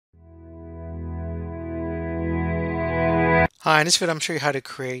Hi, in this video I'm showing you how to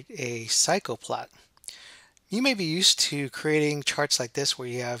create a cycle plot. You may be used to creating charts like this where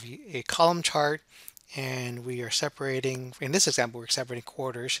you have a column chart and we are separating, in this example we're separating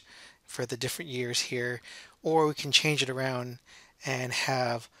quarters for the different years here, or we can change it around and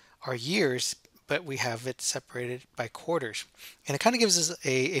have our years but we have it separated by quarters. And it kind of gives us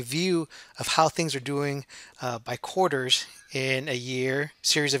a view of how things are doing by quarters in a year,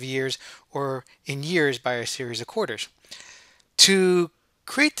 series of years, or in years by a series of quarters. To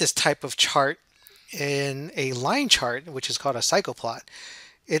create this type of chart in a line chart, which is called a cycle plot,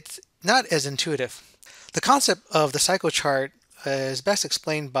 it's not as intuitive. The concept of the cycle chart is best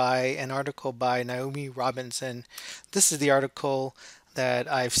explained by an article by Naomi Robinson. This is the article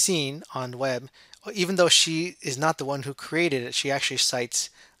that I've seen on the web. Even though she is not the one who created it, she actually cites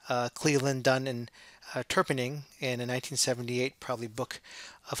Cleveland, Dunn, and Turpinning in a 1978 probably book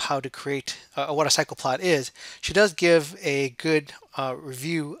of how to create what a cycle plot is. She does give a good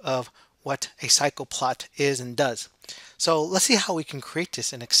review of what a cycle plot is and does. So let's see how we can create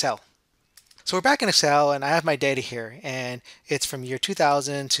this in Excel. So we're back in Excel and I have my data here and it's from year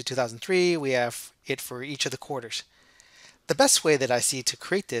 2000 to 2003. We have it for each of the quarters. The best way that I see to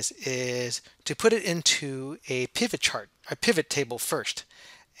create this is to put it into a pivot chart, a pivot table first.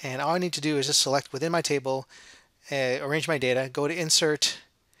 And all I need to do is just select within my table, arrange my data, go to Insert,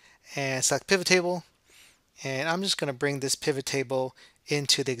 and select Pivot Table. And I'm just going to bring this pivot table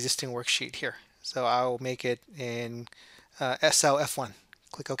into the existing worksheet here. So I'll make it in SL F1.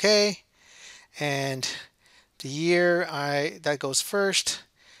 Click OK. And the year that goes first.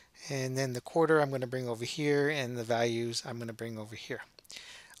 And then the quarter I'm going to bring over here. And the values I'm going to bring over here.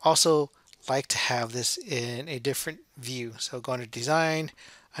 Also like to have this in a different view. So go under Design,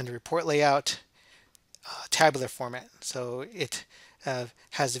 under Report Layout, tabular format. So it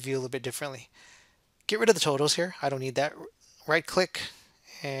has the view a little bit differently. Get rid of the totals here. I don't need that. Right click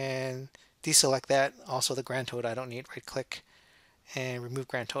and deselect that. Also the grand total I don't need. Right click and remove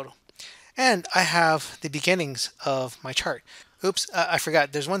grand total. And I have the beginnings of my chart. Oops, I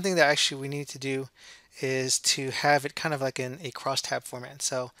forgot. There's one thing that actually we need to do is to have it kind of like in a crosstab format.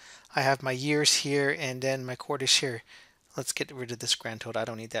 So I have my years here and then my quarters here. Let's get rid of this grand total. I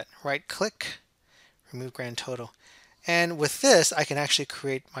don't need that. Right click, remove grand total. And with this, I can actually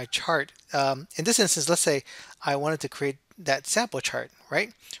create my chart. In this instance, let's say I wanted to create that sample chart,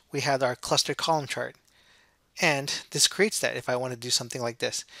 right? We have our cluster column chart. And this creates that if I want to do something like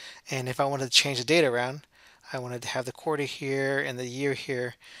this. And if I wanted to change the data around, I wanted to have the quarter here and the year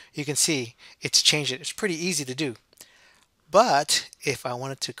here. You can see it's changed it. It's pretty easy to do. But if I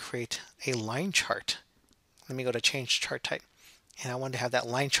wanted to create a line chart, let me go to change chart type. And I want to have that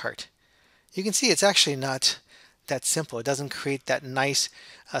line chart. You can see it's actually not that simple. It doesn't create that nice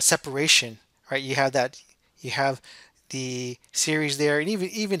separation, right? You have the series there, and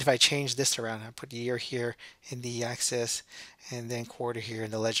even if I change this around, I put year here in the axis, and then quarter here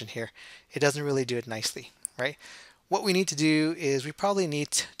in the legend here, it doesn't really do it nicely, right? What we need to do is we probably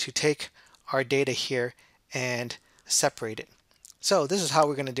need to take our data here and separate it. So this is how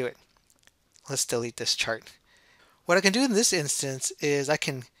we're going to do it. Let's delete this chart. What I can do in this instance is I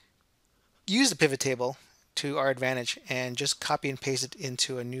can use the pivot table to our advantage and just copy and paste it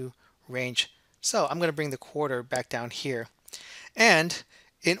into a new range. So I'm going to bring the quarter back down here. And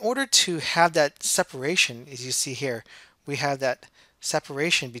in order to have that separation, as you see here, we have that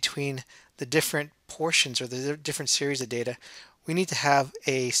separation between the different portions or the different series of data. We need to have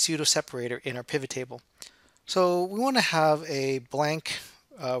a pseudo separator in our pivot table. So we want to have a blank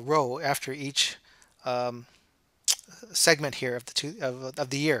row after each segment here of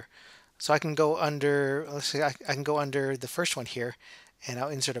the year. So I can go under, let's say I can go under the first one here and I'll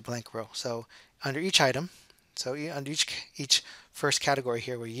insert a blank row. So under each item, so under each first category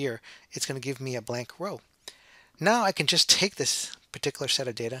here or year, it's going to give me a blank row. Now I can just take this particular set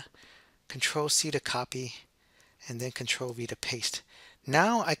of data, Control C to copy, and then Control V to paste.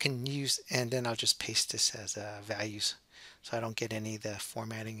 Now I can use, and then I'll just paste this as values so I don't get any of the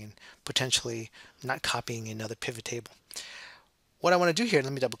formatting and potentially not copying another pivot table. What I want to do here,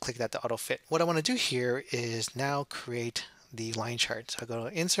 let me double click that to auto fit. What I want to do here is now create the line chart. So I go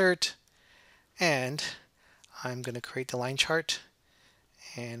to Insert and I'm going to create the line chart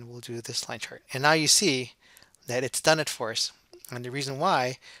and we'll do this line chart. And now you see that it's done it for us. And the reason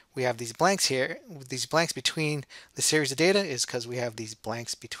why we have these blanks here, these blanks between the series of data is because we have these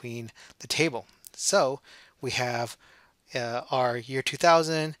blanks between the table. So we have our year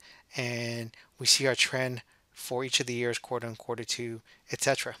 2000 and we see our trend for each of the years, quarter and quarter two,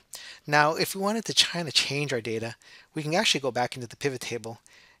 etc. Now, if we wanted to kind of change our data, we can actually go back into the pivot table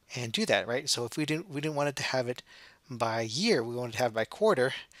and do that, right? So if we didn't want it to have it by year, we want to have by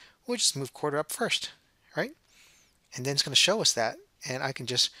quarter, we'll just move quarter up first, right? And then it's going to show us that. And I can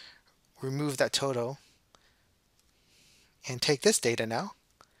just remove that total and take this data now,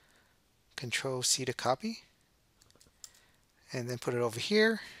 Control C to copy, and then put it over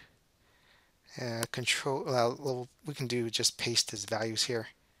here. We can do just paste as values here.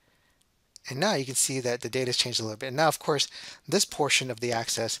 And now you can see that the data has changed a little bit. And now, of course, this portion of the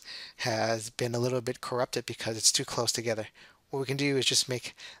axis has been a little bit corrupted because it's too close together. What we can do is just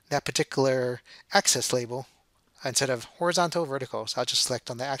make that particular axis label instead of horizontal, vertical. So I'll just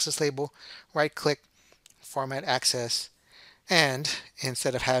select on the axis label, right click, format axis, and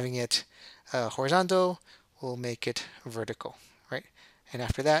instead of having it horizontal, we'll make it vertical, right? And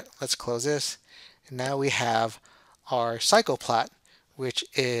after that, let's close this. And now we have our cycle plot, which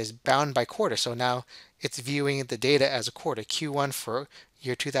is bound by quarter. So now it's viewing the data as a quarter. Q1 for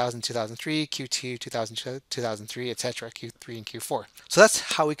year 2000, 2003, Q2, 2000, 2003, etc., Q3 and Q4. So that's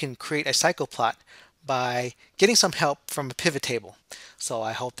how we can create a cycle plot by getting some help from a pivot table. So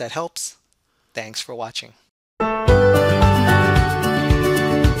I hope that helps. Thanks for watching.